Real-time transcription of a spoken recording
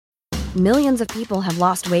Millions of people have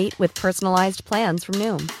lost weight with personalized plans from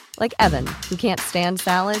Noom. Like Evan, who can't stand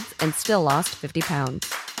salads and still lost 50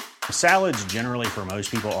 pounds. Salads generally for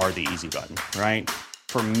most people are the easy button, right?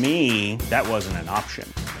 For me, that wasn't an option.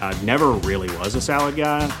 I never really was a salad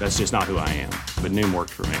guy. That's just not who I am. But Noom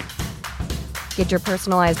worked for me. Get your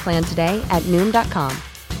personalized plan today at Noom.com.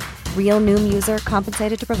 Real Noom user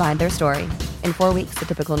compensated to provide their story. In 4 weeks, the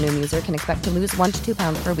typical Noom user can expect to lose 1 to 2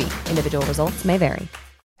 pounds per week. Individual results may vary.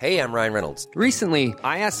 Hey, I'm Ryan Reynolds. Recently,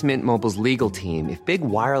 I asked Mint Mobile's legal team if big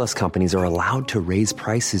wireless companies are allowed to raise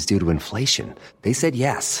prices due to inflation. They said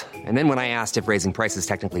yes. And then when I asked if raising prices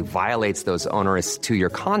technically violates those onerous 2-year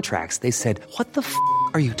contracts, they said, "What the f***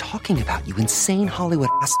 are you talking about, you insane Hollywood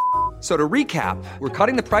ass?" So to recap, we're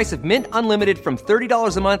cutting the price of Mint Unlimited from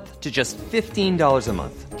 $30 a month to just $15 a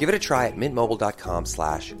month. Give it a try at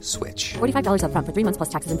mintmobile.com/switch. $45 up front for 3 months plus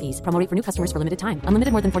taxes and fees. Promo rate for new customers for limited time.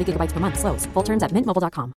 Unlimited more than 40 gigabytes per month. Slows full terms at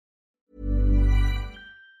mintmobile.com.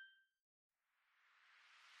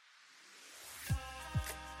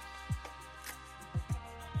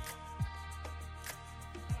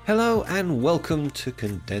 Hello and welcome to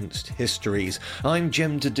Condensed Histories. I'm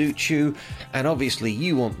Jem Duducu, and obviously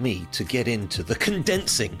you want me to get into the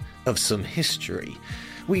condensing of some history.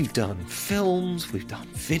 We've done films, we've done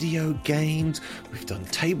video games, we've done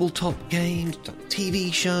tabletop games, done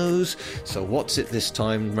TV shows. So what's it this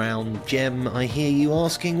time round, Jem, I hear you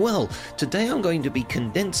asking? Well, today I'm going to be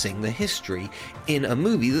condensing the history in a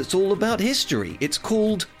movie that's all about history. It's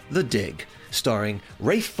called The Dig, starring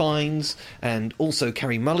Ralph Fiennes and also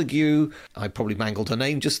Carey Mulligan. I probably mangled her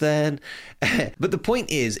name just then. But the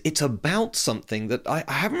point is, it's about something that I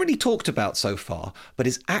haven't really talked about so far, but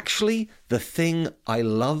is actually the thing I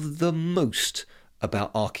love the most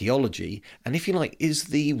about archaeology, and if you like, is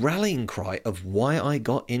the rallying cry of why I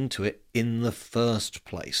got into it in the first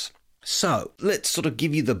place. So, let's sort of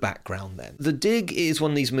give you the background then. The Dig is one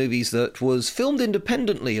of these movies that was filmed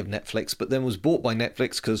independently of Netflix, but then was bought by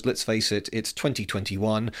Netflix because, let's face it, it's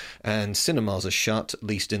 2021 and cinemas are shut, at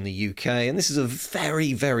least in the UK, and this is a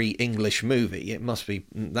very, very English movie.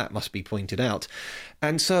 That must be pointed out.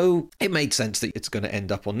 And so it made sense that it's going to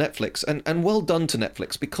end up on Netflix. And well done to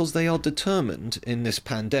Netflix, because they are determined in this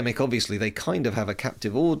pandemic. Obviously, they kind of have a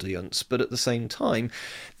captive audience, but at the same time,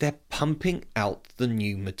 they're pumping out the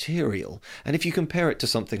new material. And if you compare it to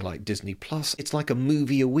something like Disney Plus, it's like a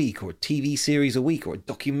movie a week, or a TV series a week, or a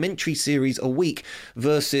documentary series a week,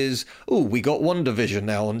 versus, we got WandaVision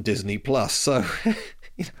now on Disney Plus. So...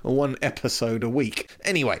 one episode a week.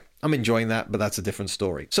 Anyway, I'm enjoying that, but that's a different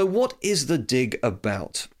story. So what is The Dig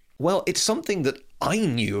about? Well, it's something that I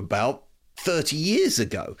knew about 30 years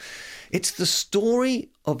ago. It's the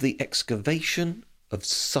story of the excavation of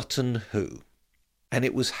Sutton Hoo. And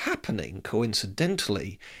it was happening,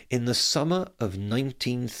 coincidentally, in the summer of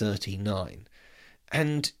 1939.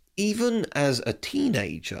 And even as a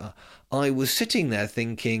teenager, I was sitting there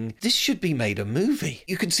thinking, this should be made a movie.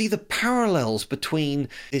 You can see the parallels between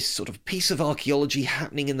this sort of piece of archaeology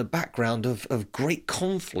happening in the background of great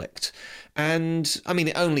conflict. And, I mean,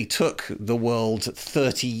 it only took the world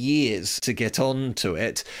 30 years to get onto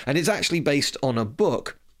it. And it's actually based on a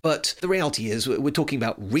book. But the reality is, we're talking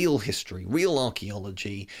about real history, real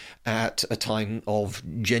archaeology at a time of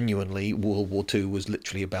genuinely World War II was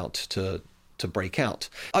literally about to break out.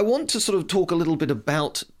 I want to sort of talk a little bit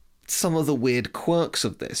about some of the weird quirks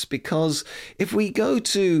of this, because if we go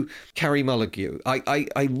to Carey Mulligan,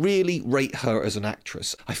 I really rate her as an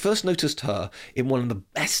actress. I first noticed her in one of the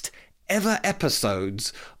best ever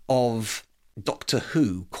episodes of Doctor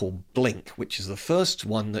Who called Blink, which is the first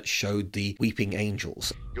one that showed the weeping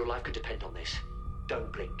angels. Your life could depend on this.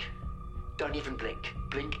 Don't blink. Don't even blink.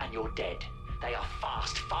 Blink and you're dead. They are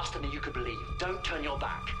fast, faster than you could believe. Don't turn your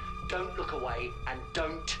back. Don't look away, and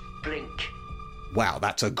don't blink. Wow,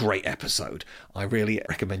 that's a great episode. I really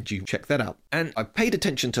recommend you check that out. And I paid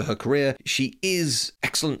attention to her career. She is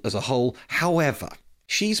excellent as a whole. However,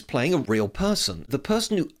 she's playing a real person. The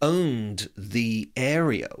person who owned the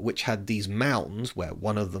area which had these mounds, where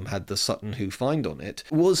one of them had the Sutton Hoo find on it,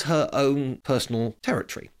 was her own personal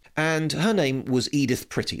territory. And her name was Edith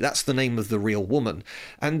Pretty. That's the name of the real woman.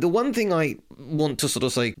 And the one thing I want to sort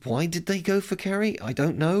of say, why did they go for Carey? I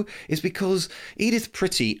don't know. Is because Edith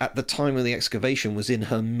Pretty at the time of the excavation was in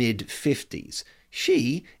her mid-50s.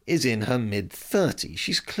 She is in her mid-30s.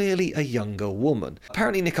 She's clearly a younger woman.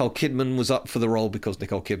 Apparently Nicole Kidman was up for the role, because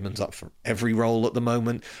Nicole Kidman's up for every role at the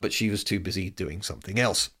moment, but she was too busy doing something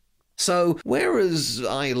else. So, whereas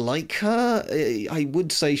I like her, I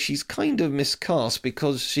would say she's kind of miscast,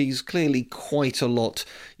 because she's clearly quite a lot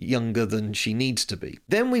younger than she needs to be.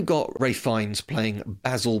 Then we've got Ralph Fiennes playing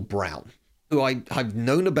Basil Brown. who I've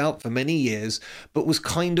known about for many years, but was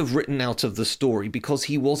kind of written out of the story because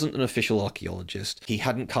he wasn't an official archaeologist. He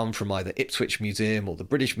hadn't come from either Ipswich Museum or the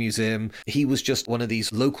British Museum. He was just one of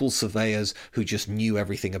these local surveyors who just knew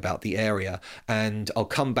everything about the area. And I'll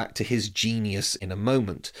come back to his genius in a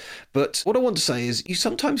moment. But what I want to say is you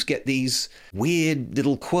sometimes get these weird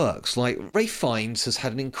little quirks. Like Ralph Fiennes has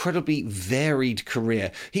had an incredibly varied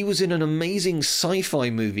career. He was in an amazing sci-fi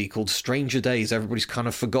movie called Stranger Days. Everybody's kind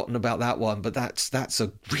of forgotten about that one, but that's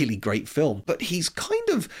a really great film. But he's kind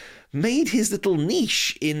of made his little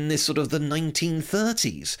niche in this sort of the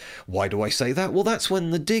 1930s. Why do I say that? Well, that's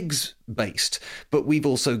when The Dig's based. But we've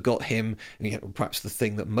also got him, perhaps the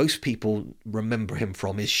thing that most people remember him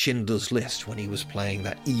from is Schindler's List, when he was playing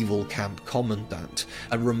that evil camp commandant.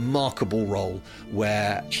 A remarkable role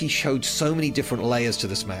where he showed so many different layers to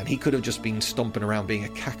this man. He could have just been stomping around being a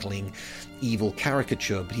cackling evil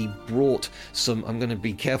caricature, but he brought some, I'm going to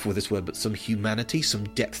be careful with this word, but some humanity, some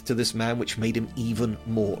depth to this man, which made him even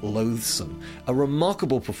more loathsome. A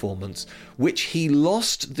remarkable performance, which he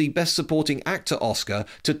lost the Best Supporting Actor Oscar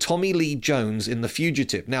to Tommy Lee Jones in The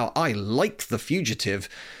Fugitive. Now, I like The Fugitive,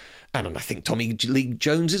 and I think Tommy Lee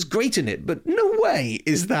Jones is great in it, but no way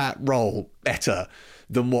is that role better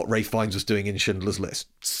than what Ralph Fiennes was doing in Schindler's List.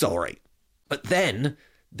 Sorry. But then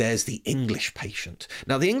there's The English Patient.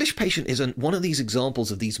 Now, The English Patient is one of these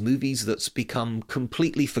examples of these movies that's become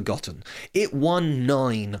completely forgotten. It won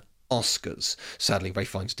 9 Oscars. Sadly, Ralph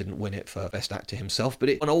Fiennes didn't win it for Best Actor himself, but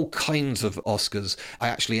it won all kinds of Oscars. I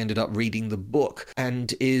actually ended up reading the book,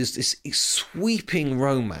 and is this sweeping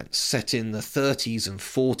romance set in the 30s and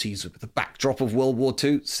 40s with the backdrop of World War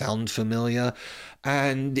II. Sound familiar?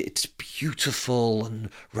 And it's beautiful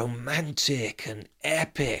and romantic and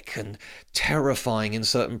epic and terrifying in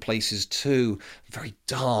certain places too. Very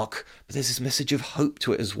dark, but there's this message of hope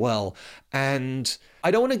to it as well. And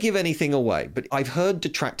I don't want to give anything away, but I've heard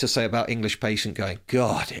detractors say about English Patient going,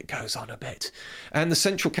 God, it goes on a bit. And the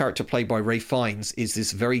central character played by Ralph Fiennes is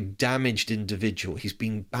this very damaged individual. He's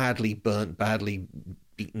been badly burnt, badly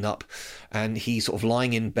beaten up, and he's sort of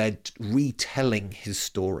lying in bed retelling his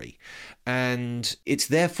story. And it's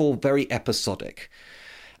therefore very episodic.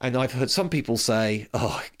 And I've heard some people say,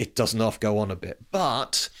 oh, it does not go on a bit.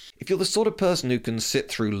 But if you're the sort of person who can sit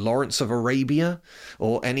through Lawrence of Arabia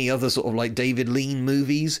or any other sort of like David Lean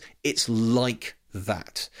movies, it's like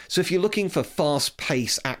that. So if you're looking for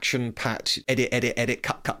fast-paced, action-packed, edit,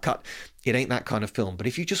 cut, it ain't that kind of film. But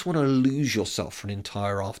if you just want to lose yourself for an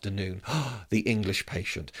entire afternoon, The English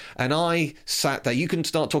Patient. And I sat there. You can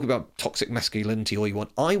start talking about toxic masculinity all you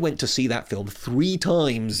want. I went to see that film 3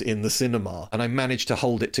 times in the cinema, and I managed to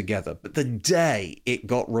hold it together. But the day it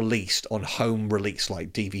got released on home release,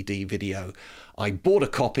 like DVD, video, I bought a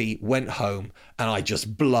copy, went home, and I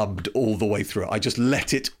just blubbed all the way through it. I just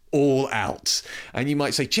let it all out. And you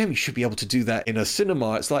might say, Jem, you should be able to do that in a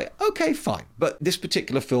cinema. It's like, okay, fine. But this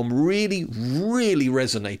particular film really, really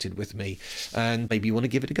resonated with me, and maybe you want to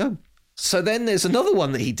give it a go. So then there's another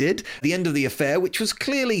one that he did, The End of the Affair, which was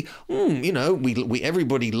clearly, we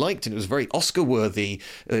everybody liked it. It was very Oscar-worthy,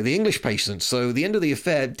 The English Patient. So The End of the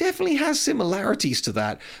Affair definitely has similarities to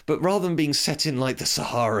that, but rather than being set in like the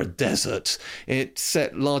Sahara Desert, it's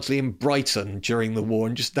set largely in Brighton during the war,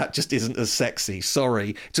 and that just isn't as sexy.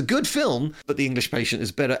 Sorry. It's a good film, but The English Patient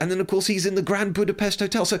is better. And then, of course, he's in the Grand Budapest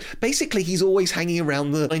Hotel. So basically, he's always hanging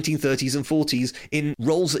around the 1930s and 40s in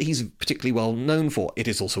roles that he's particularly well known for. It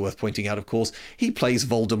is also worth pointing out, of course, he plays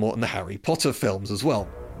Voldemort in the Harry Potter films as well.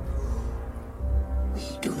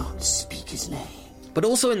 We do not speak his name. But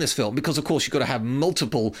also in this film, because of course you've got to have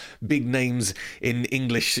multiple big names in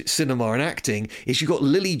English cinema and acting, is you've got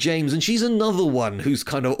Lily James, and she's another one who's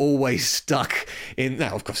kind of always stuck in...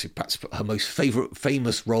 Now, of course, perhaps her most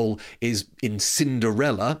famous role is in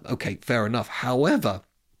Cinderella. Okay, fair enough. However,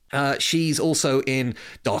 she's also in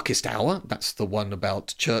Darkest Hour. That's the one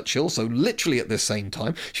about Churchill. So literally at the same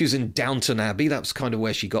time, she was in Downton Abbey. That's kind of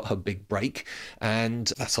where she got her big break.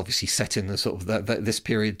 And that's obviously set in the sort of this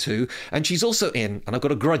period too. And she's also in, and I've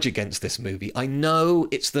got a grudge against this movie. I know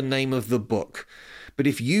it's the name of the book, but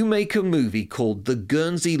if you make a movie called The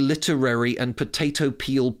Guernsey Literary and Potato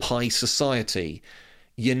Peel Pie Society,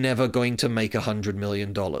 you're never going to make $100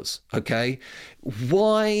 million, okay?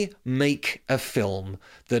 Why make a film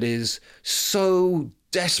that is so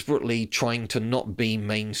desperately trying to not be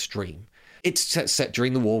mainstream? It's set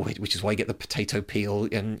during the war, which is why you get the potato peel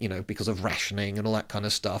and, because of rationing and all that kind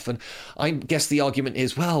of stuff. And I guess the argument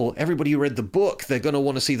is, well, everybody who read the book, they're going to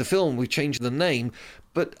want to see the film. We've changed the name.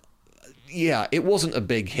 But yeah, it wasn't a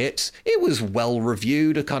big hit. It was well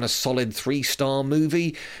reviewed, a kind of solid 3-star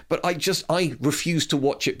movie, but I refuse to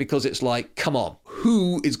watch it because it's like, come on,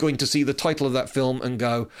 who is going to see the title of that film and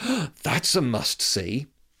go, that's a must-see?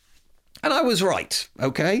 And I was right,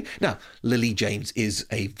 okay? Now, Lily James is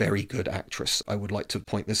a very good actress. I would like to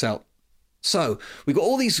point this out. So, we've got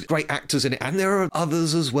all these great actors in it, and there are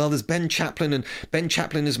others as well. There's Ben Chaplin, and Ben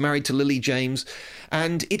Chaplin is married to Lily James,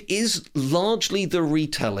 and it is largely the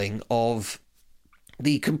retelling of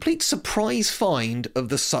the complete surprise find of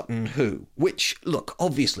the Sutton Hoo, which, look,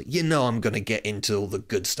 obviously, you know I'm going to get into all the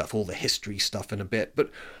good stuff, all the history stuff in a bit, but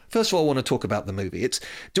first of all, I want to talk about the movie. It's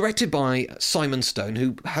directed by Simon Stone,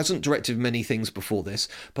 who hasn't directed many things before this,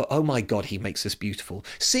 but oh my God, he makes this beautiful.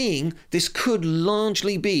 Seeing this could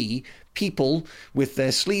largely be people with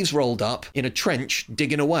their sleeves rolled up in a trench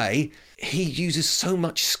digging away, he uses so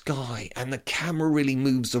much sky and the camera really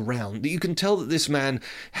moves around that you can tell that this man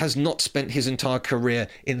has not spent his entire career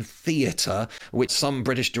in theatre, which some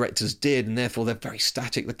British directors did, and therefore they're very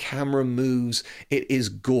static. The camera moves. It is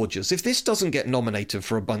gorgeous. If this doesn't get nominated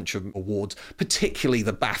for a bunch of awards, particularly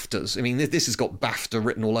the BAFTAs, I mean, this has got BAFTA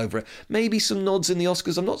written all over it, maybe some nods in the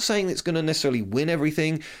Oscars. I'm not saying it's going to necessarily win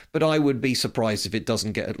everything, but I would be surprised if it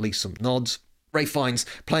doesn't get at least some nods. Ralph Fiennes,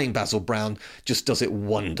 playing Basil Brown, just does it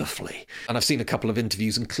wonderfully. And I've seen a couple of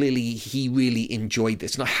interviews, and clearly he really enjoyed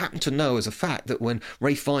this. And I happen to know as a fact that when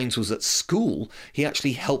Ralph Fiennes was at school, he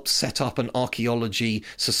actually helped set up an archaeology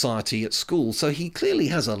society at school. So he clearly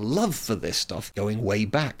has a love for this stuff going way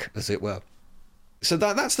back, as it were. So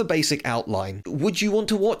that's the basic outline. Would you want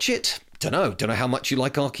to watch it? Don't know how much you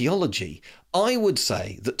like archaeology. I would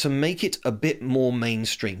say that to make it a bit more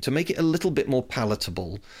mainstream, to make it a little bit more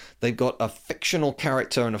palatable, they've got a fictional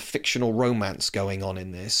character and a fictional romance going on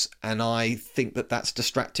in this, and I think that that's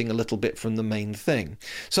distracting a little bit from the main thing.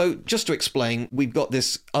 So just to explain, we've got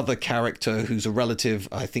this other character who's a relative,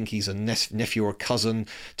 I think he's a nephew or a cousin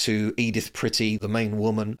to Edith Pretty, the main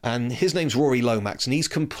woman, and his name's Rory Lomax, and he's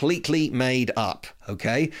completely made up,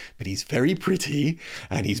 okay? But he's very pretty,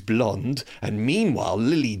 and he's blonde, and meanwhile,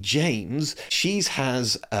 Lily James, she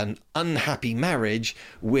has an unhappy marriage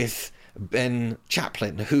with Ben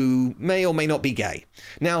Chaplin, who may or may not be gay.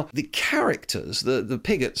 Now, the characters, the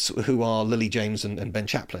Pigots, who are Lily James and Ben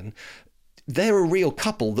Chaplin, they're a real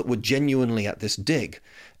couple that were genuinely at this dig.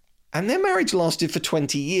 And their marriage lasted for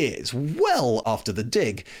 20 years, well after the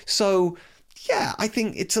dig. So, yeah, I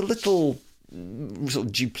think it's a little sort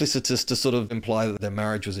of duplicitous to sort of imply that their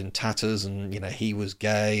marriage was in tatters and, you know, he was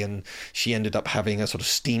gay and she ended up having a sort of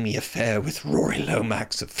steamy affair with Rory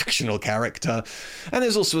Lomax, a fictional character. And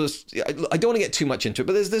there's also, I don't want to get too much into it,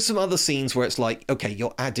 but there's some other scenes where it's like, okay,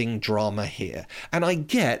 you're adding drama here. And I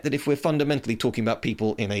get that if we're fundamentally talking about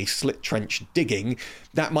people in a slit trench digging,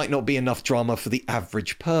 that might not be enough drama for the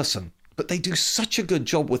average person. But they do such a good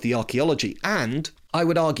job with the archaeology. And I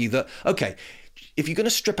would argue that, okay, if you're going to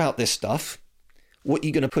strip out this stuff, what are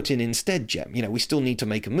you going to put in instead, Jem? You know, we still need to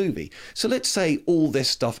make a movie. So let's say all this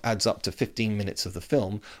stuff adds up to 15 minutes of the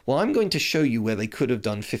film. Well, I'm going to show you where they could have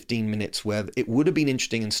done 15 minutes where it would have been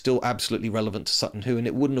interesting and still absolutely relevant to Sutton Hoo, and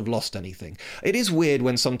it wouldn't have lost anything. It is weird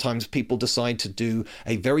when sometimes people decide to do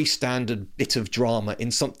a very standard bit of drama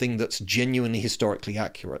in something that's genuinely historically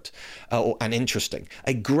accurate and interesting.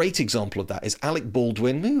 A great example of that is Alec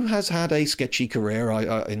Baldwin, who has had a sketchy career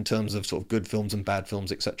in terms of sort of good films and bad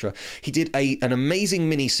films, etc. He did an amazing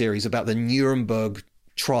mini-series about the Nuremberg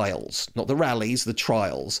trials, not the rallies, the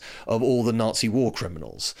trials of all the Nazi war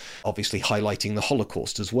criminals, obviously highlighting the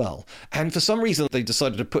Holocaust as well. And for some reason, they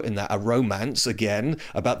decided to put in that a romance again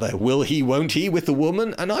about the will he, won't he with the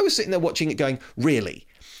woman. And I was sitting there watching it going, really?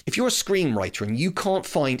 If you're a screenwriter and you can't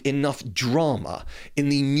find enough drama in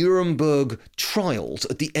the Nuremberg trials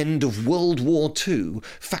at the end of World War II,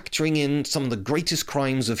 factoring in some of the greatest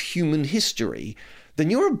crimes of human history, then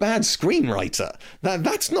you're a bad screenwriter.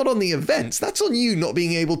 That's not on the events. That's on you not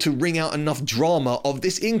being able to wring out enough drama of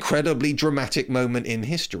this incredibly dramatic moment in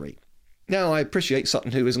history. Now, I appreciate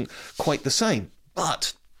Sutton Hoo isn't quite the same,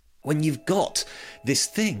 but when you've got this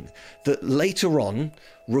thing that later on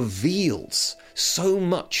reveals so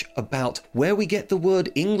much about where we get the word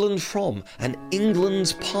England from and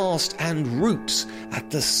England's past and roots at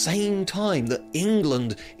the same time that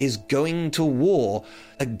England is going to war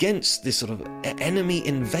against this sort of enemy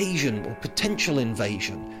invasion or potential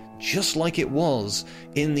invasion, just like it was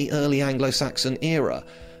in the early Anglo-Saxon era.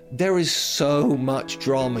 There is so much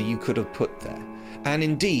drama you could have put there. And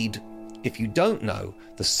indeed, if you don't know,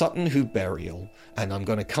 the Sutton Hoo burial, and I'm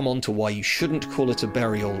going to come on to why you shouldn't call it a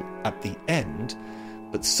burial at the end,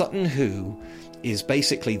 but Sutton Hoo is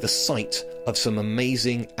basically the site of some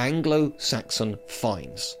amazing Anglo-Saxon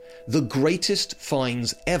finds. The greatest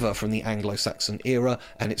finds ever from the Anglo-Saxon era,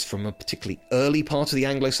 and it's from a particularly early part of the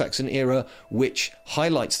Anglo-Saxon era, which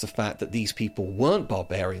highlights the fact that these people weren't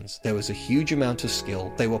barbarians. There was a huge amount of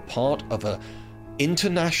skill. They were part of an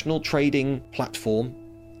international trading platform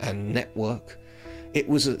and network. It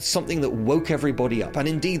was something that woke everybody up. And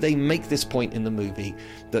indeed, they make this point in the movie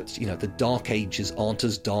that, you know, the Dark Ages aren't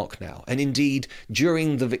as dark now. And indeed,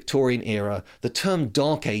 during the Victorian era, the term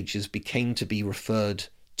Dark Ages became to be referred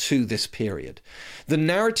to this period. The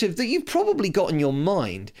narrative that you've probably got in your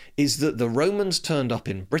mind is that the Romans turned up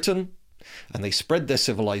in Britain and they spread their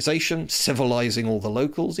civilization, civilizing all the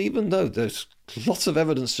locals, even though there's lots of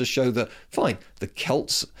evidence to show that, fine, the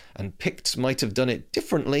Celts and Picts might have done it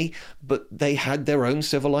differently, but they had their own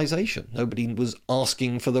civilization. Nobody was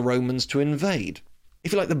asking for the Romans to invade.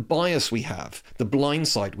 If you like, the bias we have, the blind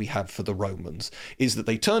side we have for the Romans, is that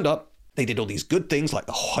they turned up, they did all these good things like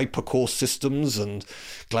the hypercourse systems and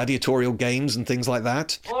gladiatorial games and things like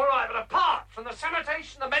that. All right, but apart from the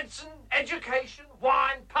sanitation, the medicine, education,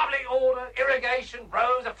 wine, public order, irrigation,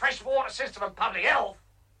 roads, a fresh water system and public health,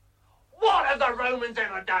 what have the Romans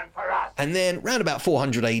ever done for us? And then, round about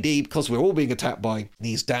 400 AD, because we're all being attacked by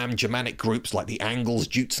these damn Germanic groups like the Angles,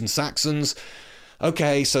 Jutes and Saxons,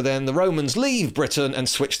 okay, so then the Romans leave Britain and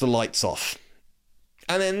switch the lights off.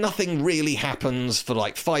 And then nothing really happens for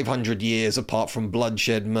like 500 years apart from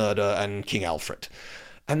bloodshed, murder, and King Alfred.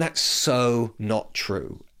 And that's so not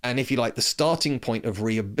true. And if you like, the starting point of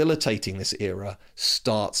rehabilitating this era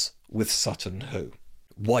starts with Sutton Hoo.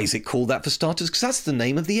 Why is it called that for starters? Because that's the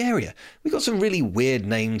name of the area. We've got some really weird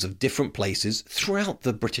names of different places throughout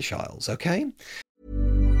the British Isles, okay?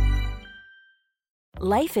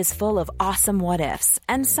 Life is full of awesome what-ifs,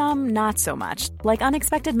 and some not so much, like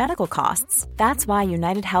unexpected medical costs. That's why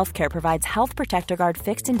United Healthcare provides Health Protector Guard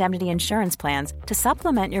fixed indemnity insurance plans to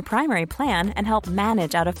supplement your primary plan and help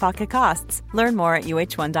manage out-of-pocket costs. Learn more at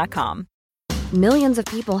UH1.com. Millions of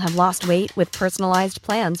people have lost weight with personalized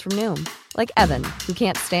plans from Noom. Like Evan, who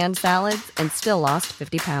can't stand salads and still lost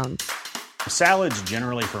 50 pounds. Salads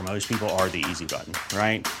generally for most people are the easy button,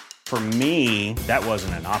 right? For me, that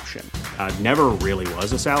wasn't an option. I never really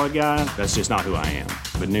was a salad guy. That's just not who I am.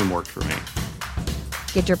 But Noom worked for me.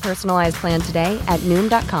 Get your personalized plan today at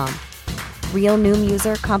Noom.com. Real Noom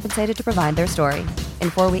user compensated to provide their story. In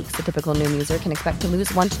 4 weeks, the typical Noom user can expect to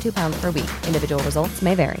lose 1 to 2 pounds per week. Individual results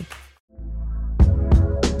may vary.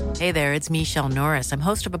 Hey there, it's Michelle Norris. I'm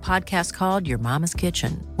host of a podcast called Your Mama's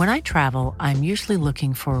Kitchen. When I travel, I'm usually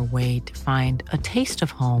looking for a way to find a taste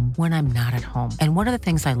of home when I'm not at home. And one of the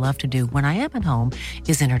things I love to do when I am at home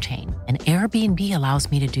is entertain. And Airbnb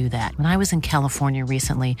allows me to do that. When I was in California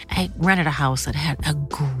recently, I rented a house that had a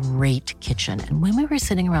great kitchen. And when we were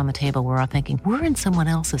sitting around the table, we're all thinking, we're in someone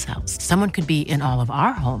else's house. Someone could be in all of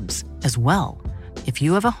our homes as well. If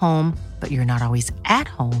you have a home, but you're not always at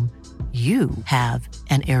home, you have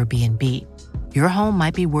an Airbnb. Your home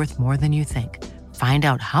might be worth more than you think. Find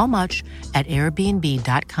out how much at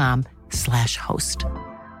airbnb.com/host.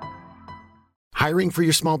 Hiring for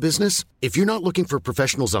your small business? If you're not looking for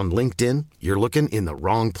professionals on LinkedIn, you're looking in the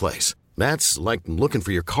wrong place. That's like looking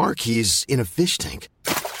for your car keys in a fish tank.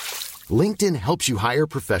 LinkedIn helps you hire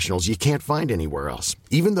professionals you can't find anywhere else,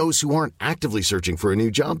 even those who aren't actively searching for a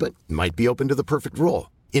new job but might be open to the perfect role.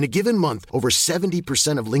 In a given month, over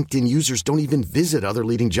 70% of LinkedIn users don't even visit other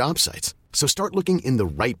leading job sites. So start looking in the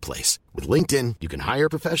right place. With LinkedIn, you can hire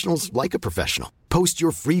professionals like a professional. Post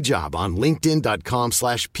your free job on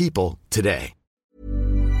linkedin.com/people today.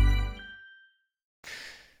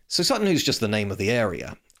 So Sutton Hoo's just the name of the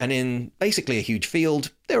area. And in basically a huge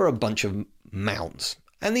field, there are a bunch of mounds.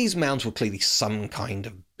 And these mounds were clearly some kind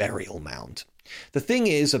of burial mound. The thing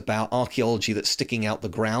is about archaeology that's sticking out the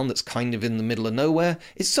ground, that's kind of in the middle of nowhere,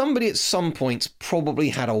 is somebody at some points probably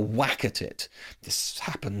had a whack at it. This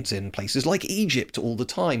happens in places like Egypt all the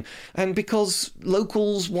time. And because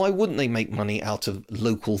locals, why wouldn't they make money out of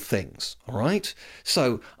local things? All right?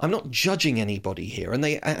 So I'm not judging anybody here. And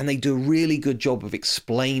they do a really good job of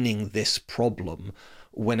explaining this problem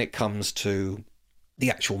when it comes to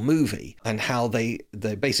the actual movie and how they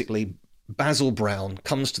basically... Basil Brown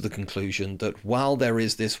comes to the conclusion that while there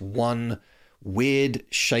is this one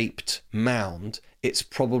weird-shaped mound, it's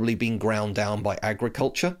probably been ground down by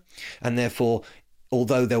agriculture, and therefore,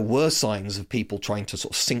 although there were signs of people trying to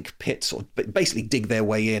sort of sink pits or basically dig their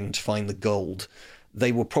way in to find the gold,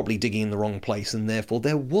 they were probably digging in the wrong place, and therefore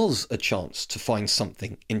there was a chance to find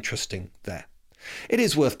something interesting there. It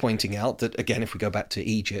is worth pointing out that, again, if we go back to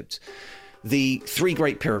Egypt, the 3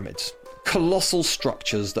 Great Pyramids, colossal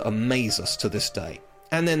structures that amaze us to this day.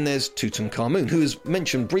 And then there's Tutankhamun, who is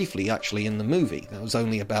mentioned briefly actually in the movie. That was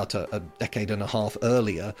only about a decade and a half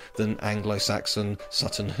earlier than Anglo-Saxon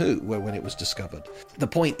Sutton Hoo, when it was discovered. The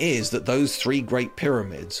point is that those three great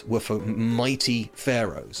pyramids were for mighty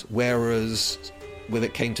pharaohs, whereas when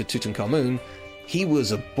it came to Tutankhamun, he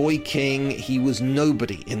was a boy king, he was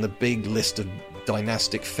nobody in the big list of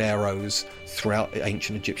dynastic pharaohs throughout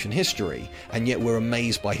ancient Egyptian history, and yet we're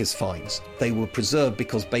amazed by his finds. They were preserved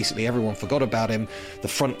because basically everyone forgot about him, the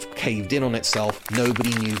front caved in on itself,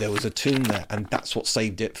 nobody knew there was a tomb there, and that's what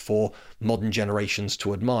saved it for modern generations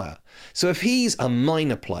to admire. So if he's a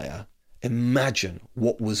minor player, imagine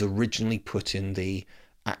what was originally put in the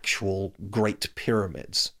actual Great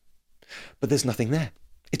Pyramids. But there's nothing there.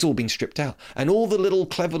 It's all been stripped out. And all the little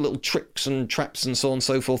clever little tricks and traps and so on and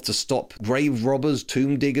so forth to stop grave robbers,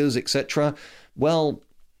 tomb diggers, etc., well,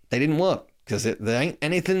 they didn't work because there ain't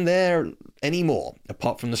anything there anymore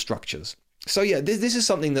apart from the structures. So yeah, this is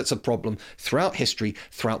something that's a problem throughout history,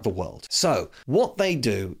 throughout the world. So what they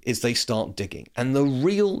do is they start digging. And the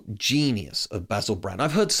real genius of Basil Brand,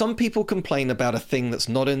 I've heard some people complain about a thing that's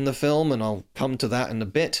not in the film, and I'll come to that in a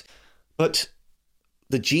bit, but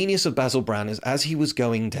the genius of Basil Brand is as he was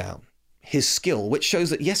going down, his skill, which shows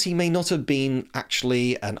that yes, he may not have been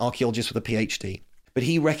actually an archaeologist with a PhD, but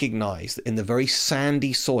he recognized that in the very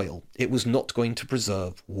sandy soil, it was not going to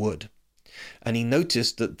preserve wood. And he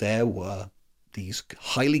noticed that there were these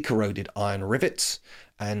highly corroded iron rivets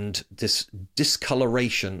and this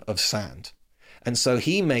discoloration of sand. And so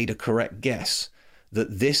he made a correct guess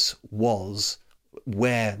that this was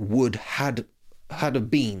where wood had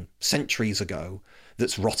been centuries ago,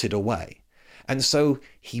 that's rotted away. And so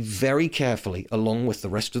he very carefully, along with the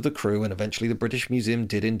rest of the crew, and eventually the British Museum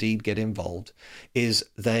did indeed get involved, is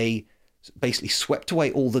they basically swept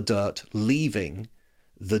away all the dirt, leaving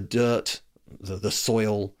the dirt, the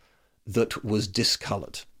soil that was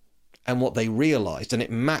discolored. And what they realized, and it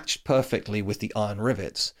matched perfectly with the iron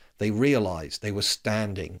rivets, they realized they were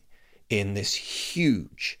standing in this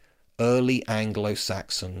huge early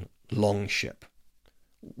Anglo-Saxon longship.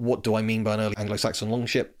 What do I mean by an early Anglo-Saxon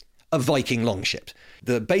longship? A Viking longship.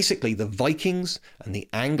 Basically, the Vikings and the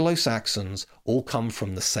Anglo-Saxons all come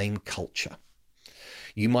from the same culture.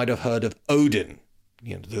 You might have heard of Odin,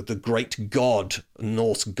 the great god,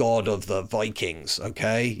 Norse god of the Vikings,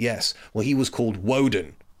 okay? Yes. Well, he was called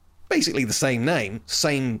Woden. Basically the same name,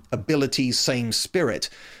 same abilities, same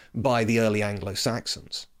spirit by the early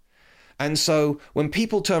Anglo-Saxons. And so when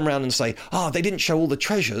people turn around and say, they didn't show all the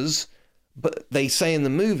treasures, but they say in the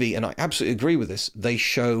movie, and I absolutely agree with this, they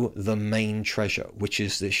show the main treasure, which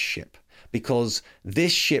is this ship. Because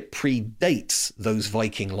this ship predates those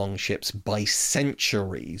Viking longships by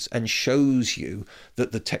centuries and shows you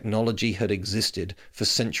that the technology had existed for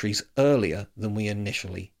centuries earlier than we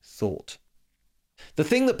initially thought. The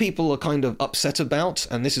thing that people are kind of upset about,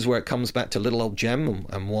 and this is where it comes back to Little Old Gem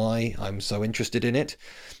and why I'm so interested in it,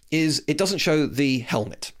 is it doesn't show the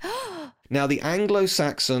helmet. Now, the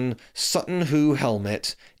Anglo-Saxon Sutton Hoo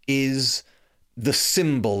helmet is the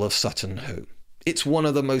symbol of Sutton Hoo. It's one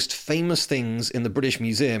of the most famous things in the British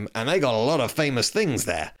Museum, and they got a lot of famous things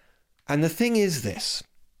there. And the thing is this.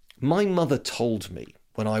 My mother told me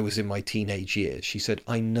when I was in my teenage years, she said,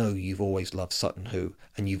 I know you've always loved Sutton Hoo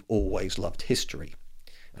and you've always loved history.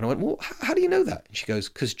 And I went, well, how do you know that? And she goes,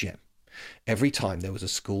 because Jem, every time there was a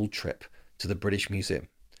school trip to the British Museum,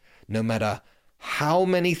 no matter how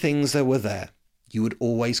many things there were there, you would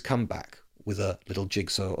always come back with a little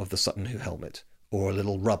jigsaw of the Sutton Hoo helmet, or a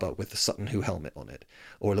little rubber with the Sutton Hoo helmet on it,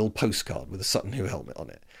 or a little postcard with a Sutton Hoo helmet on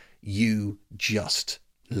it. You just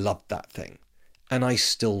loved that thing. And I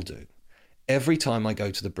still do. Every time I go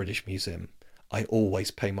to the British Museum, I always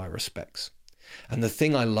pay my respects. And the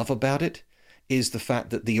thing I love about it is the fact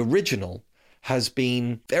that the original has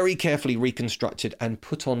been very carefully reconstructed and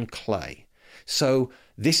put on clay. So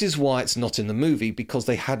this is why it's not in the movie, because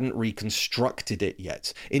they hadn't reconstructed it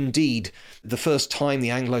yet. Indeed, the first time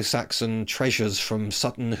the Anglo-Saxon treasures from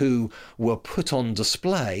Sutton Hoo were put on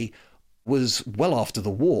display was well after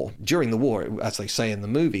the war. During the war, as they say in the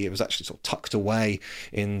movie, it was actually sort of tucked away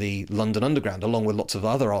in the London Underground, along with lots of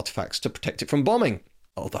other artifacts to protect it from bombing.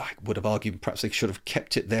 Although I would have argued perhaps they should have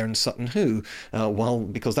kept it there in Sutton Hoo,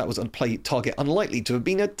 because that was a target unlikely to have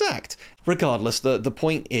been attacked. Regardless, the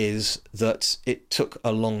point is that it took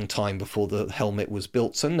a long time before the helmet was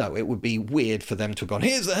built, so no, it would be weird for them to have gone,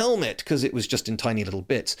 here's the helmet, because it was just in tiny little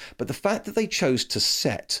bits. But the fact that they chose to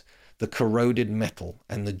set the corroded metal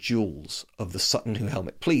and the jewels of the Sutton Hoo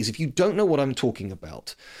helmet. Please, if you don't know what I'm talking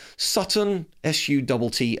about, Sutton,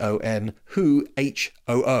 S-U-T-T-O-N, Hoo,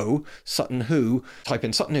 H-O-O, Sutton Hoo, type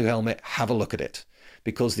in Sutton Hoo helmet, have a look at it.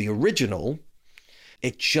 Because the original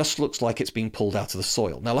It just looks like it's been pulled out of the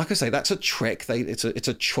soil. Now, like I say, that's a trick. It's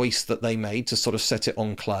a choice that they made to sort of set it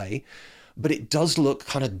on clay. But it does look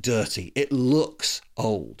kind of dirty. It looks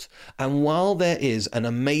old. And while there is an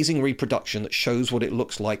amazing reproduction that shows what it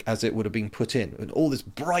looks like as it would have been put in, and all this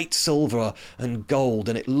bright silver and gold,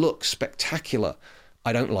 and it looks spectacular,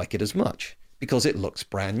 I don't like it as much because it looks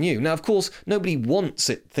brand new. Now, of course, nobody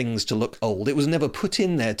wants things to look old. It was never put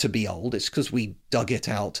in there to be old. It's because we dug it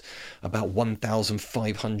out about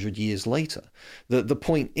 1,500 years later. The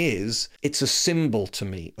point is, it's a symbol to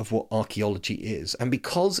me of what archaeology is. And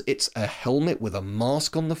because it's a helmet with a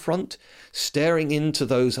mask on the front, staring into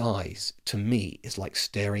those eyes, to me, is like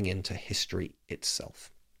staring into history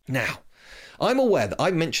itself. Now, I'm aware that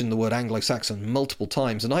I've mentioned the word Anglo-Saxon multiple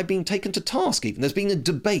times, and I've been taken to task even. There's been a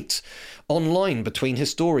debate online between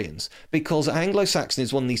historians because Anglo-Saxon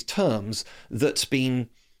is one of these terms that's been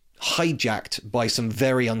hijacked by some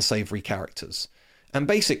very unsavory characters. And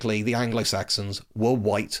basically, the Anglo-Saxons were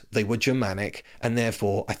white, they were Germanic, and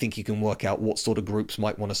therefore I think you can work out what sort of groups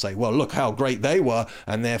might want to say, well, look how great they were,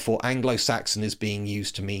 and therefore Anglo-Saxon is being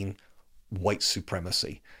used to mean white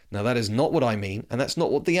supremacy. Now, that is not what I mean, and that's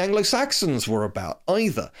not what the Anglo-Saxons were about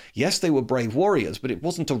either. Yes, they were brave warriors, but it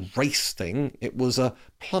wasn't a race thing. It was a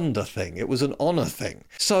plunder thing. It was an honor thing.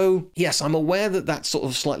 So, yes, I'm aware that that's sort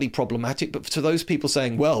of slightly problematic, but to those people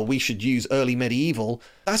saying, well, we should use early medieval,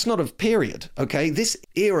 that's not a period, okay? This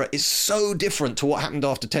era is so different to what happened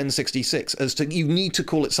after 1066 as to you need to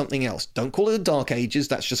call it something else. Don't call it the Dark Ages.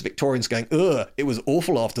 That's just Victorians going, ugh, it was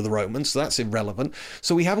awful after the Romans, so that's irrelevant.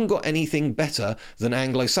 So we haven't got anything better than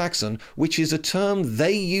Anglo-Saxon, which is a term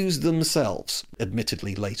they use themselves,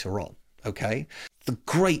 admittedly later on, okay? The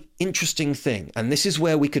great interesting thing, and this is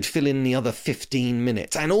where we could fill in the other 15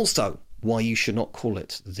 minutes, and also why you should not call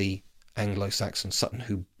it the Anglo-Saxon Sutton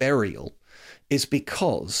Hoo burial, is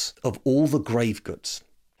because of all the grave goods.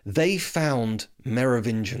 They found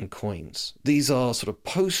Merovingian coins. These are sort of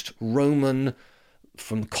post-Roman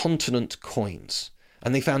from continent coins.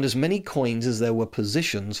 And they found as many coins as there were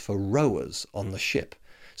positions for rowers on the ship.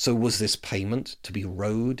 So was this payment to be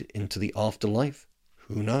rowed into the afterlife?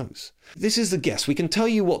 Who knows? This is the guess. We can tell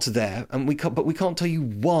you what's there, but we can't tell you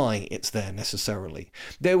why it's there necessarily.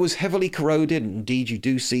 There was heavily corroded, and indeed you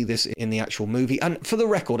do see this in the actual movie. And for the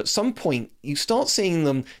record, at some point, you start seeing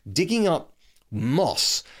them digging up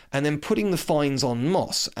moss and then putting the finds on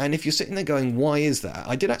moss. And if you're sitting there going, why is that?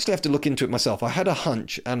 I did actually have to look into it myself. I had a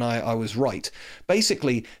hunch and I was right.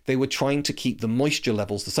 Basically, they were trying to keep the moisture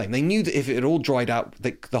levels the same. They knew that if it all dried out,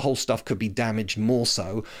 the whole stuff could be damaged more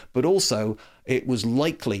so, but also it was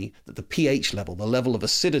likely that the pH level, the level of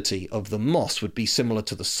acidity of the moss would be similar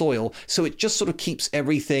to the soil. So it just sort of keeps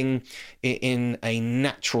everything in a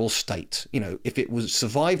natural state. You know, if it was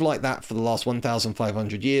survived like that for the last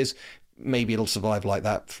 1,500 years, maybe it'll survive like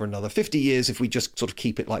that for another 50 years if we just sort of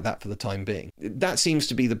keep it like that for the time being. That seems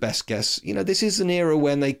to be the best guess. You know, this is an era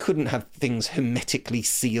when they couldn't have things hermetically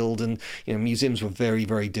sealed, and, you know, museums were very,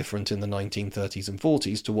 very different in the 1930s and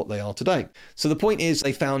 40s to what they are today. So the point is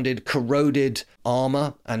they found corroded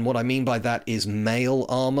armor, and what I mean by that is mail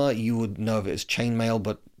armor. You would know of it as chainmail,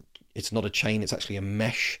 but it's not a chain, it's actually a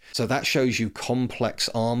mesh. So that shows you complex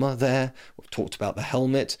armor there. We've talked about the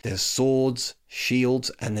helmet. There's swords, shields,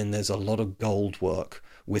 and then there's a lot of gold work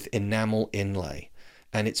with enamel inlay.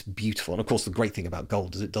 And it's beautiful. And of course, the great thing about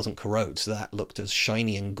gold is it doesn't corrode. So that looked as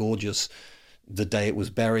shiny and gorgeous the day it was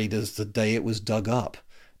buried as the day it was dug up.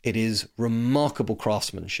 It is remarkable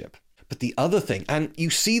craftsmanship. But the other thing, and you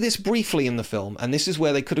see this briefly in the film, and this is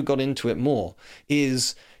where they could have got into it more,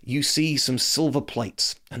 is you see some silver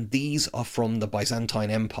plates, and these are from the Byzantine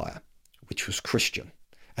Empire, which was Christian.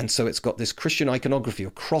 And so it's got this Christian iconography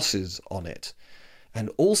of crosses on it. And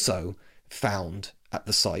also found at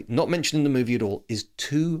the site, not mentioned in the movie at all, is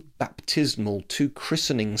two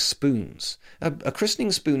christening spoons. A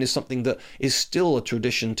christening spoon is something that is still a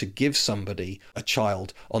tradition to give somebody, a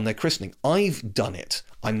child, on their christening. I've done it.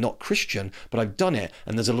 I'm not Christian, but I've done it.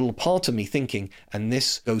 And there's a little part of me thinking, and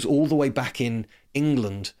this goes all the way back in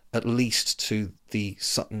England, at least to the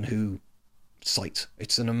Sutton Hoo site.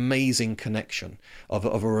 It's an amazing connection of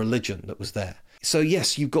a religion that was there. So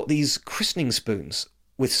yes, you've got these christening spoons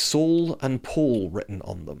with Saul and Paul written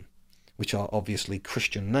on them, which are obviously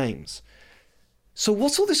Christian names. So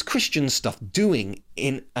what's all this Christian stuff doing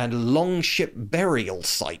in a longship burial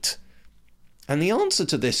site? And the answer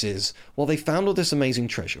to this is, well, they found all this amazing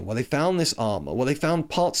treasure. Well, they found this armor. Well, they found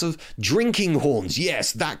parts of drinking horns.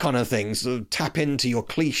 Yes, that kind of thing. So tap into your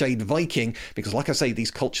cliched Viking, because like I say,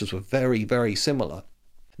 these cultures were very, very similar.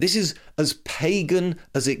 This is as pagan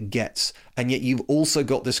as it gets, and yet you've also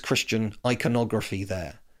got this Christian iconography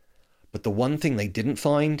there. But the one thing they didn't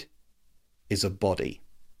find is a body.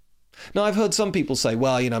 Now, I've heard some people say,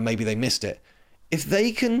 well, maybe they missed it. If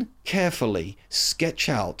they can carefully sketch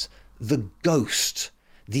out the ghost,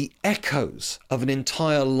 the echoes of an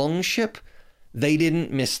entire longship, they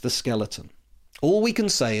didn't miss the skeleton. All we can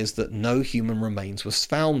say is that no human remains was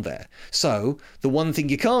found there. So the one thing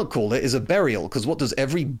you can't call it is a burial, because what does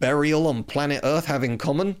every burial on planet Earth have in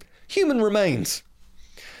common? Human remains.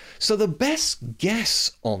 So the best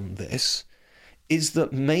guess on this is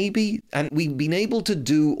that maybe, and we've been able to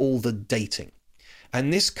do all the dating,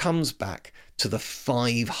 and this comes back to the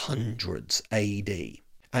 500s AD.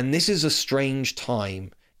 And this is a strange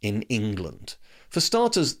time in England. For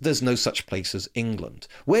starters, there's no such place as England.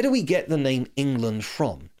 Where do we get the name England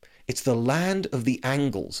from? It's the land of the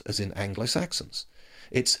Angles, as in Anglo-Saxons.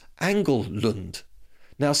 It's Anglelund.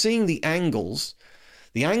 Now, seeing the Angles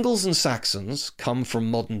and Saxons come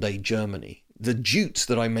from modern-day Germany. The Jutes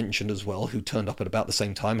that I mentioned as well, who turned up at about the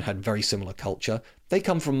same time and had very similar culture, they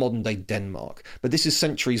come from modern-day Denmark. But this is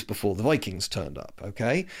centuries before the Vikings turned up,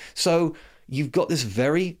 okay? So you've got this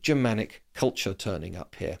very Germanic culture turning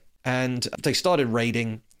up here. And they started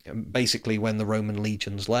raiding basically when the Roman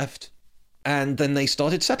legions left. And then they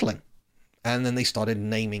started settling. And then they started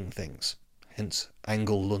naming things. Hence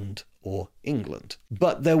Anglelund or England.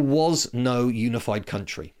 But there was no unified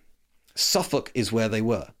country. Suffolk is where they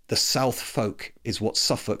were. The South folk is what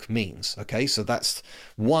Suffolk means. Okay, so that's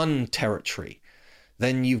one territory.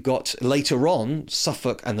 Then you've got later on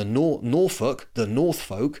Suffolk and the Norfolk, the North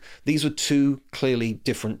folk. These were two clearly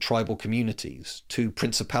different tribal communities, two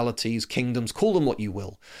principalities, kingdoms, call them what you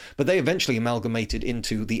will. But they eventually amalgamated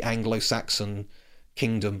into the Anglo-Saxon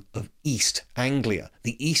kingdom of East Anglia,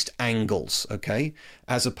 the East Angles, okay,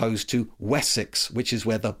 as opposed to Wessex, which is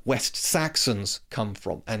where the West Saxons come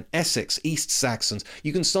from, and Essex, East Saxons.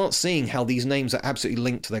 You can start seeing how these names are absolutely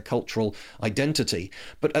linked to their cultural identity.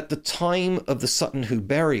 But at the time of the Sutton Hoo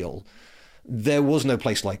burial, there was no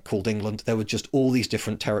place called England. There were just all these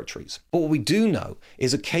different territories. But what we do know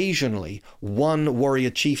is occasionally one warrior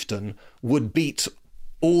chieftain would beat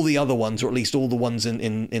all the other ones, or at least all the ones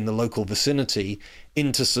in the local vicinity,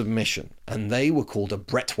 into submission. And they were called a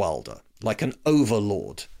Bretwalda, like an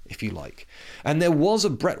overlord, if you like. And there was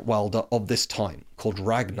a Bretwalda of this time called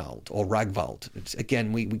Ragnald or Ragvald.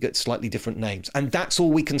 Again, we get slightly different names. And that's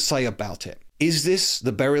all we can say about it. Is this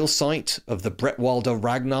the burial site of the Bretwalda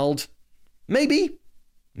Ragnald? Maybe.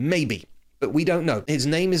 Maybe. But we don't know. His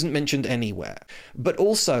name isn't mentioned anywhere. But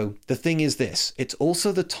also, the thing is this, it's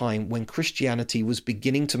also the time when Christianity was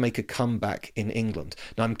beginning to make a comeback in England.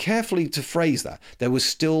 Now, I'm carefully to phrase that. There was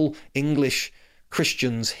still English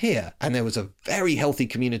Christians here, and there was a very healthy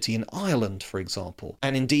community in Ireland, for example.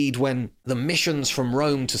 And indeed, when the missions from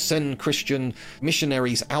Rome to send Christian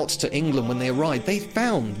missionaries out to England, when they arrived, they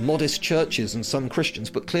found modest churches and some Christians,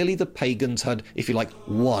 but clearly the pagans had, if you like,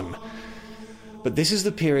 won. But this is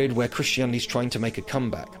the period where Christianity is trying to make a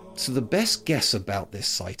comeback. So the best guess about this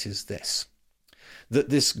site is this. That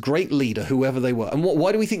this great leader, whoever they were, and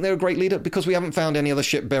why do we think they're a great leader? Because we haven't found any other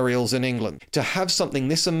ship burials in England. To have something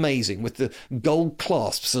this amazing with the gold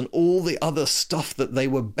clasps and all the other stuff that they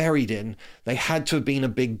were buried in, they had to have been a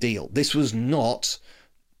big deal. This was not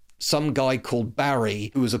some guy called Barry,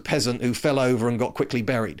 who was a peasant who fell over and got quickly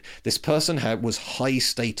buried. This person was high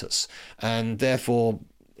status, and therefore,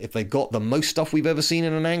 if they've got the most stuff we've ever seen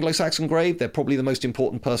in an Anglo-Saxon grave, they're probably the most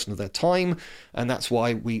important person of their time, and that's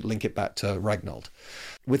why we link it back to Ragnald.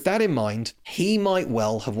 With that in mind, he might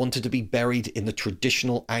well have wanted to be buried in the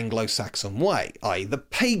traditional Anglo-Saxon way, i.e. the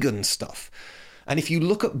pagan stuff. And if you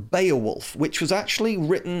look at Beowulf, which was actually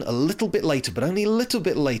written a little bit later, but only a little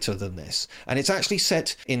bit later than this, and it's actually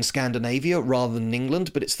set in Scandinavia rather than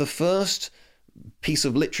England, but it's the first piece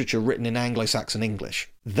of literature written in Anglo-Saxon English.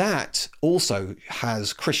 That also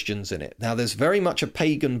has Christians in it. Now, there's very much a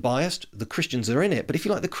pagan bias. The Christians are in it, but if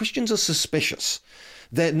you like, the Christians are suspicious.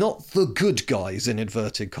 They're not the good guys, in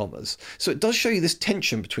inverted commas. So it does show you this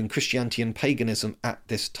tension between Christianity and paganism at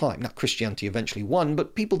this time. Now, Christianity eventually won,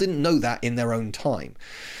 but people didn't know that in their own time.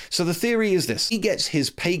 So the theory is this. He gets his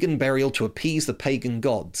pagan burial to appease the pagan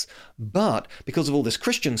gods, but because of all this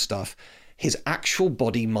Christian stuff, his actual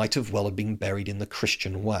body might have well have been buried in the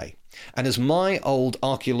Christian way. And as my old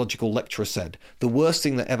archaeological lecturer said, the worst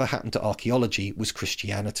thing that ever happened to archaeology was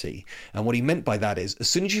Christianity. And what he meant by that is, as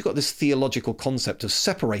soon as you've got this theological concept of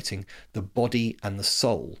separating the body and the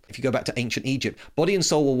soul, if you go back to ancient Egypt, body and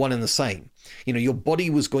soul were one and the same. You know, your body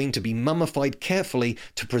was going to be mummified carefully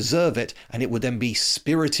to preserve it, and it would then be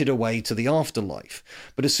spirited away to the afterlife.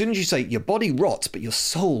 But as soon as you say your body rots, but your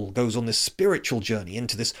soul goes on this spiritual journey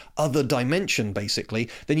into this other dimension, basically,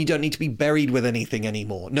 then you don't need to be buried with anything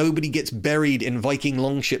anymore. Nobody nobody gets buried in Viking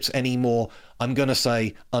longships anymore, I'm going to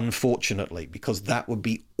say unfortunately, because that would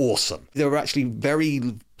be awesome. There are actually very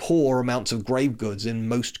poor amounts of grave goods in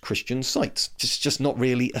most Christian sites. It's just not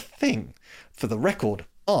really a thing. For the record,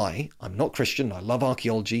 I'm not Christian, I love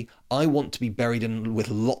archaeology, I want to be buried in with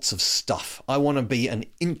lots of stuff. I want to be an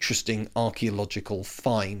interesting archaeological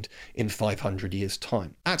find in 500 years'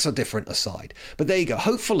 time. That's a different aside. But there you go.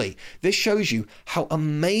 Hopefully, this shows you how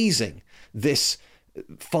amazing this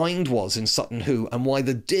find was in Sutton Hoo, and why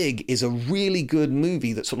The Dig is a really good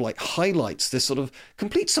movie that sort of like highlights this sort of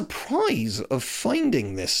complete surprise of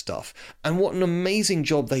finding this stuff, and what an amazing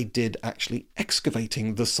job they did actually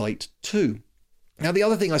excavating the site too. Now, the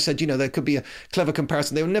other thing I said, there could be a clever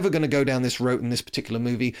comparison. They were never going to go down this road in this particular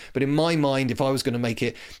movie, but in my mind, if I was going to make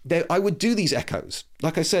it, I would do these echoes.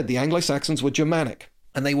 Like I said, the Anglo-Saxons were Germanic,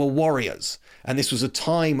 and they were warriors, and this was a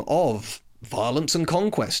time of violence and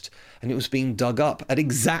conquest, and it was being dug up at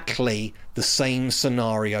exactly the same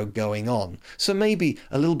scenario going on. So maybe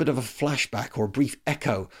a little bit of a flashback or a brief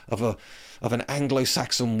echo of an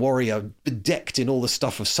Anglo-Saxon warrior bedecked in all the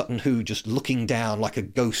stuff of Sutton Hoo, just looking down like a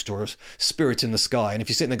ghost or a spirit in the sky. And if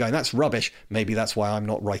you're sitting there going, that's rubbish, maybe that's why I'm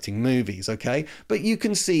not writing movies, okay? But you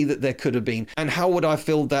can see that there could have been. And how would I have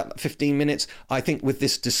filled that 15 minutes? I think with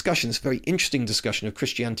this discussion, this very interesting discussion of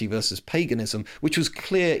Christianity versus paganism, which was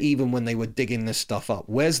clear even when they were digging this stuff up.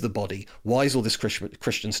 Where's the body? Why is all this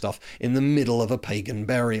Christian stuff in the middle of a pagan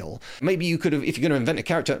burial? Maybe you could have, if you're going to invent a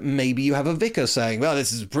character, maybe you have a vicar saying, well,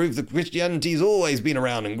 this is proof that Christianity's always been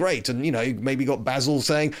around and great. And, maybe got Basil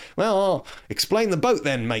saying, well, I'll explain the boat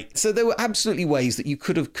then, mate. So there were absolutely ways that you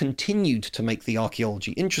could have continued to make the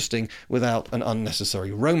archaeology interesting without an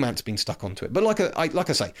unnecessary romance being stuck onto it. But like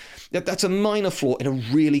I say, that's a minor flaw in a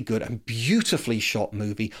really good and beautifully shot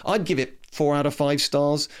movie. I'd give it 4 out of 5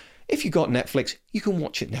 stars. If you got Netflix, you can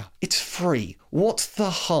watch it now. It's free. What's the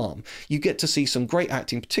harm? You get to see some great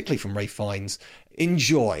acting, particularly from Ralph Fiennes.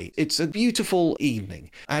 Enjoy. It's a beautiful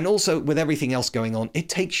evening. And also, with everything else going on, it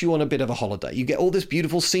takes you on a bit of a holiday. You get all this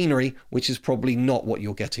beautiful scenery, which is probably not what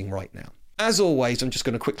you're getting right now. As always, I'm just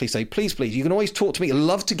going to quickly say, please, you can always talk to me. I'd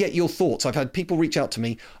love to get your thoughts. I've had people reach out to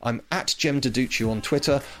me. I'm at Jem Deduccio on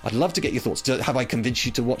Twitter. I'd love to get your thoughts. Have I convinced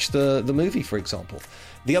you to watch the movie, for example?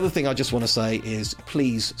 The other thing I just want to say is,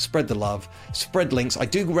 please spread the love, spread links. I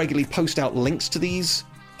do regularly post out links to these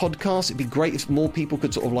podcasts. It'd be great if more people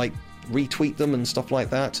could sort of like retweet them and stuff like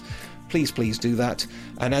that. Please do that.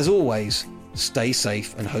 And as always, stay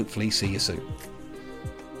safe and hopefully see you soon.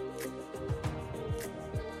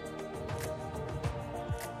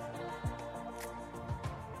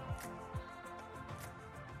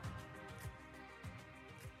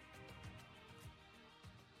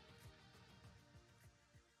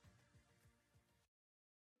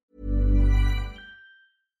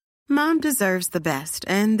 Mom deserves the best,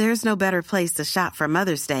 and there's no better place to shop for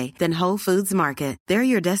Mother's Day than Whole Foods Market. They're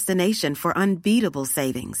your destination for unbeatable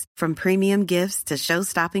savings, from premium gifts to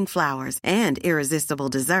show-stopping flowers and irresistible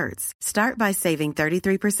desserts. Start by saving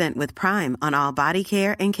 33% with Prime on all body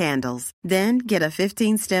care and candles. Then get a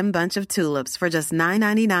 15-stem bunch of tulips for just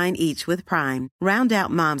 $9.99 each with Prime. Round out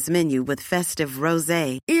Mom's menu with festive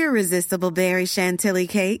rosé, irresistible berry chantilly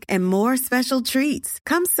cake, and more special treats.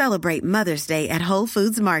 Come celebrate Mother's Day at Whole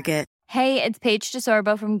Foods Market. Hey, it's Paige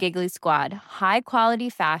DeSorbo from Giggly Squad. High quality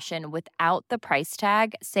fashion without the price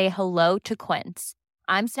tag. Say hello to Quince.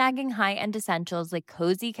 I'm snagging high-end essentials like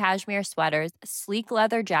cozy cashmere sweaters, sleek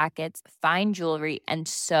leather jackets, fine jewelry, and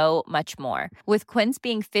so much more. With Quince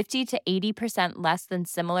being 50 to 80% less than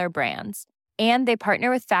similar brands. And they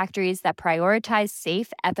partner with factories that prioritize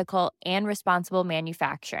safe, ethical, and responsible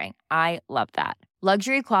manufacturing. I love that.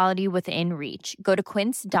 Luxury quality within reach. Go to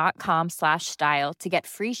quince.com/style to get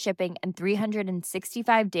free shipping and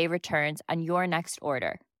 365-day returns on your next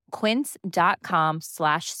order.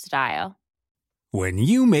 Quince.com/style. When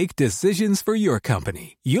you make decisions for your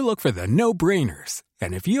company, you look for the no-brainers.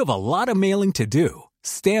 And if you have a lot of mailing to do,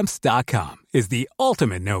 Stamps.com is the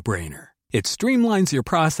ultimate no-brainer. It streamlines your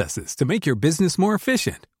processes to make your business more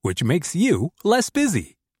efficient, which makes you less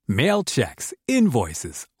busy. Mail checks,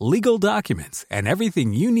 invoices, legal documents, and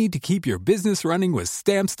everything you need to keep your business running with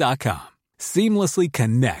Stamps.com. Seamlessly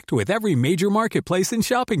connect with every major marketplace and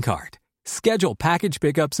shopping cart. Schedule package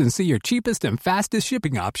pickups and see your cheapest and fastest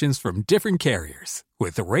shipping options from different carriers.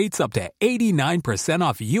 With rates up to 89%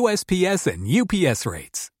 off USPS and UPS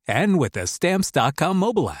rates. And with the Stamps.com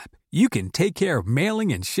mobile app, you can take care of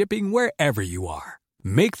mailing and shipping wherever you are.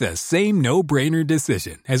 Make the same no-brainer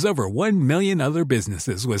decision as over 1 million other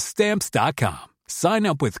businesses with Stamps.com. Sign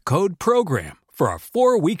up with code PROGRAM for a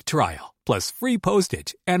 4-week trial, plus free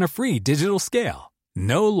postage and a free digital scale.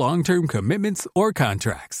 No long-term commitments or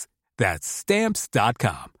contracts. That's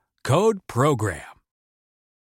Stamps.com. Code PROGRAM.